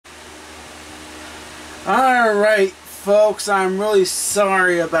Alright, folks, I'm really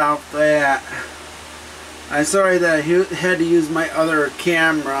sorry about that. I'm sorry that I had to use my other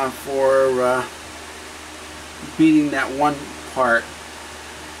camera for beating that one part.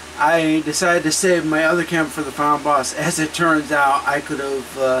 I decided to save my other camera for the final boss. As it turns out, I could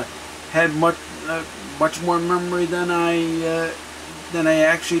have had much more memory than I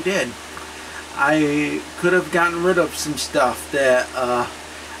actually did. I could have gotten rid of some stuff that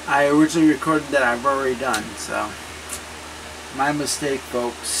I originally recorded that I've already done. So, my mistake,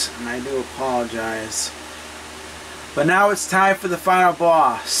 folks, and I do apologize. But now it's time for the final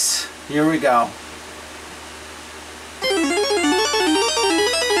boss. Here we go.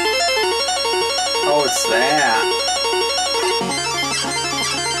 Oh, it's that.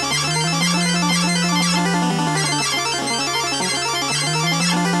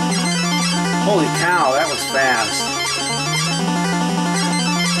 Holy cow, that was fast.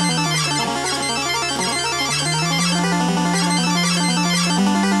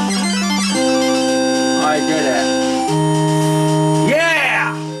 Oh, I did it.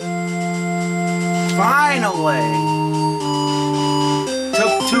 Yeah! Finally!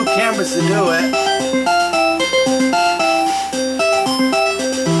 Took 2 cameras to do it.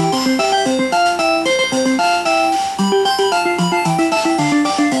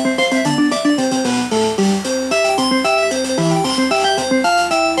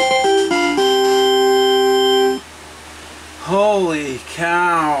 Holy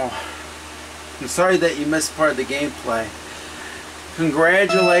cow. I'm sorry that you missed part of the gameplay.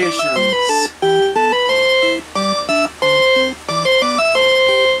 Congratulations.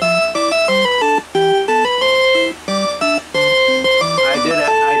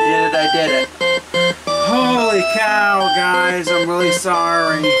 I did it. Holy cow, guys. I'm really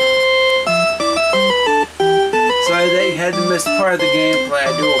sorry. Sorry that you had to miss part of the gameplay.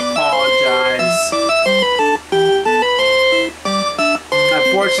 I do apologize.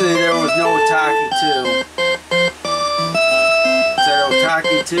 Unfortunately, there was no Otocky 2. Said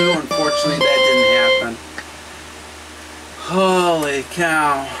Otocky 2, unfortunately that didn't happen. Holy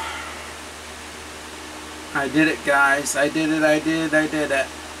cow. I did it, guys. I did it.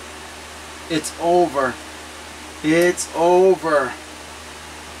 It's over. It's over.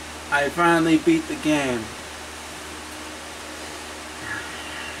 I finally beat the game.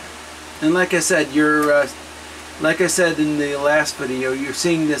 And like I said, like I said in the last video, you're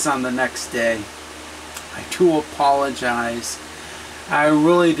seeing this on the next day. I do apologize. I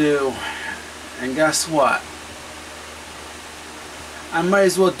really do. And guess what? I might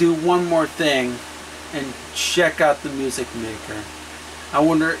as well do one more thing and check out the Music Maker. I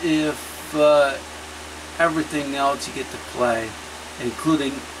wonder if everything else you get to play,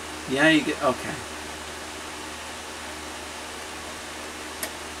 including, yeah, you get, okay.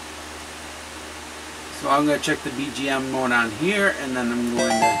 So I'm going to check the BGM mode on here, and then I'm going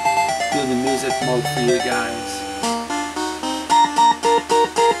to do the music mode for you guys.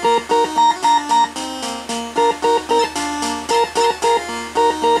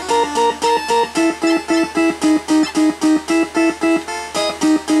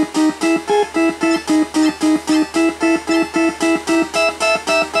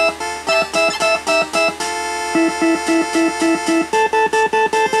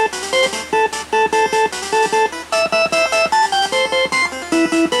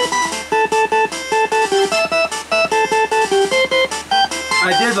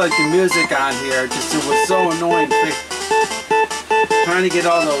 I did like the music on here, just it was so annoying trying to get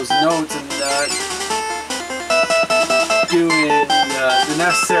all those notes and doing the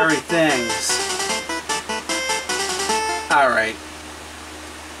necessary things. Alright.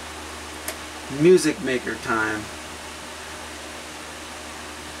 Music Maker time.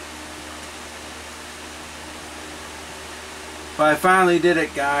 But I finally did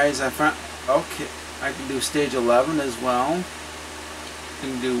it, guys. Okay, I can do stage 11 as well. You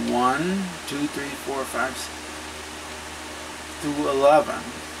can do 1, 2, 3, 4, 5 through 11.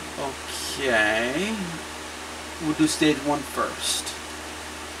 Okay. We'll do stage 1 first.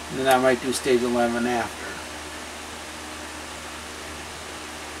 And then I might do stage 11 after.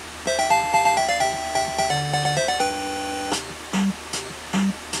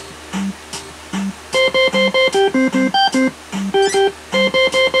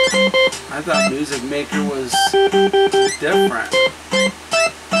 I thought Music Maker was different.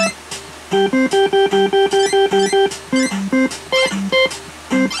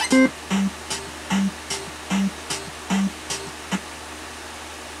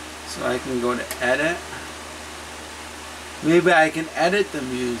 So I can go to edit. Maybe I can edit the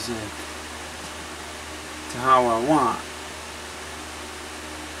music to how I want.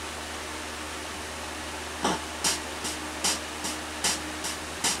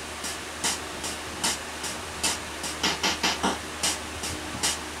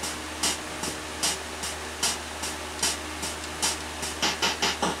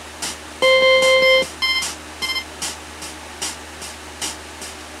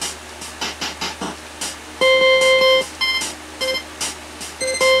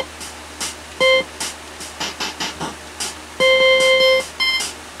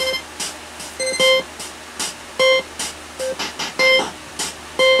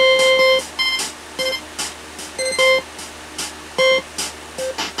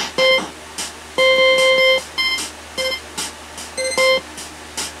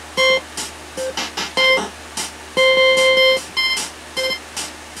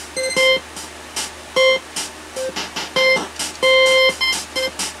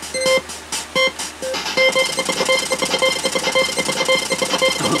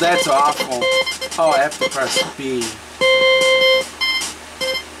 that's awful. Oh, I have to press B.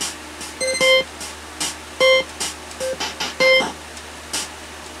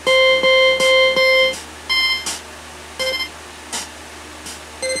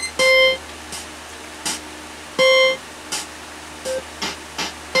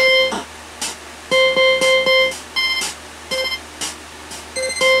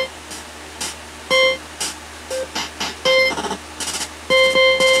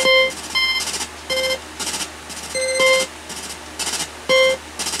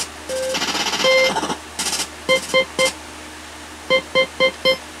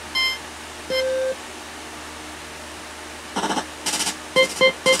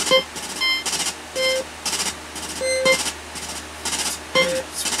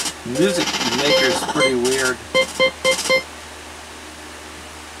 Music Maker's pretty weird.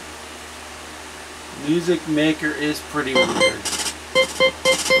 Music Maker is pretty weird.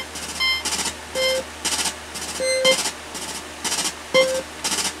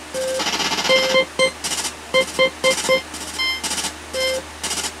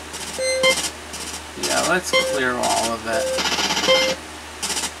 Yeah, let's clear all of it.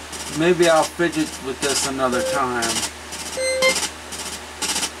 Maybe I'll fidget with this another time.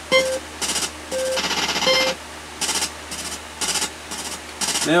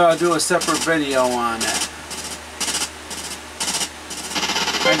 Maybe I'll do a separate video on it.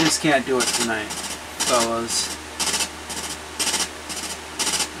 I just can't do it tonight, fellas.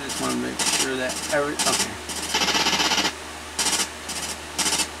 I just want to make sure that okay.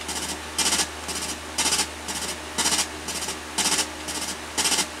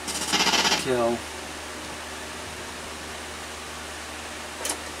 Kill.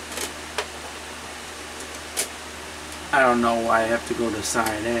 I don't know why I have to go to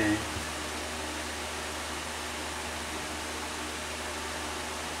side A.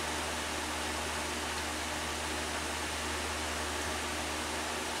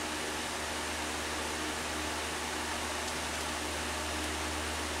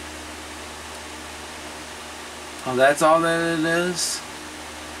 Oh, that's all that it is?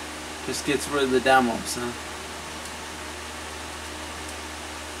 Just gets rid of the demos, huh?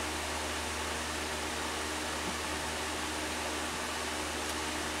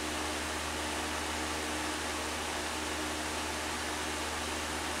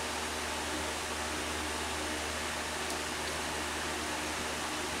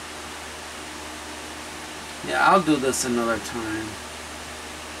 Yeah, I'll do this another time.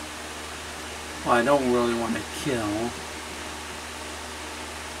 Well, I don't really want to kill.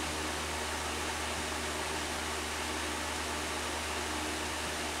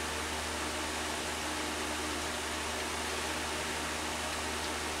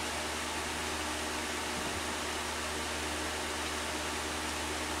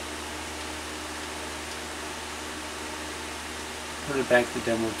 Put it back to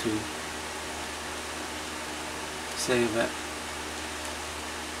demo 2. Save it.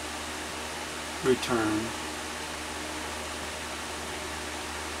 Return.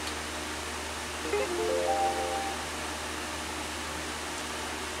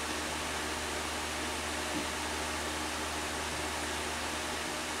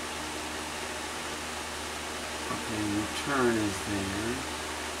 Okay, return is there.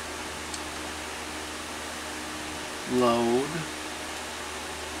 Load.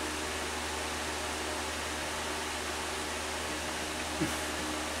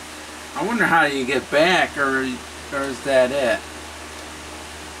 I wonder how you get back, or is that it?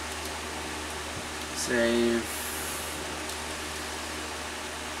 Save.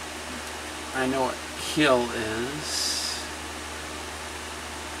 I know what kill is.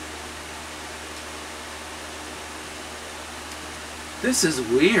 This is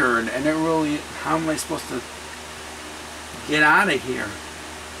weird, and it really, how am I supposed to get out of here?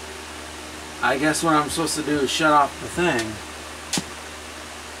 I guess what I'm supposed to do is shut off the thing.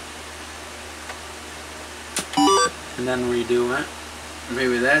 And then redo it.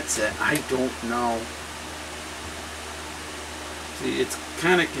 Maybe that's it. I don't know. See, it's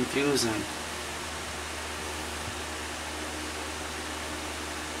kind of confusing.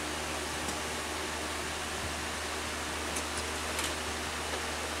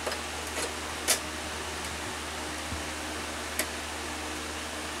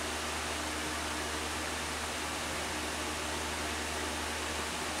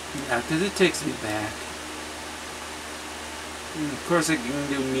 Yeah, because it takes me back. And of course I can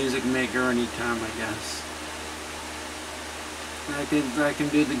do Music Maker anytime, I guess. I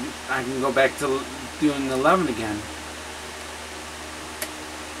can go back to doing 11 again.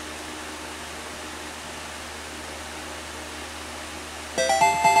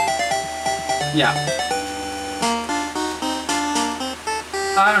 Yeah.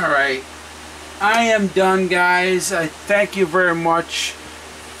 Alright. I am done, guys. I thank you very much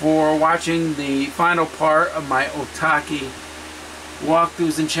for watching the final part of my Otocky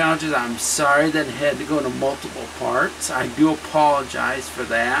walkthroughs and challenges. I'm sorry that it had to go to multiple parts. I do apologize for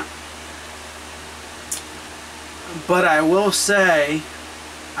that. But I will say,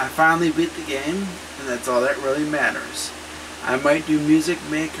 I finally beat the game, and that's all that really matters. I might do Music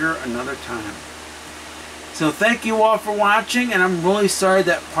Maker another time. So thank you all for watching, and I'm really sorry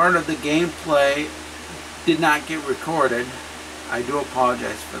that part of the gameplay did not get recorded. I do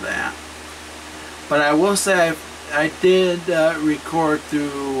apologize for that. But I will say I did record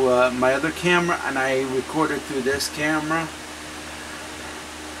through my other camera, and I recorded through this camera.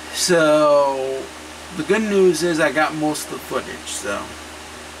 So the good news is I got most of the footage. So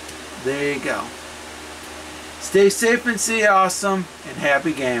there you go. Stay safe and stay awesome, and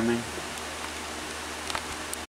happy gaming.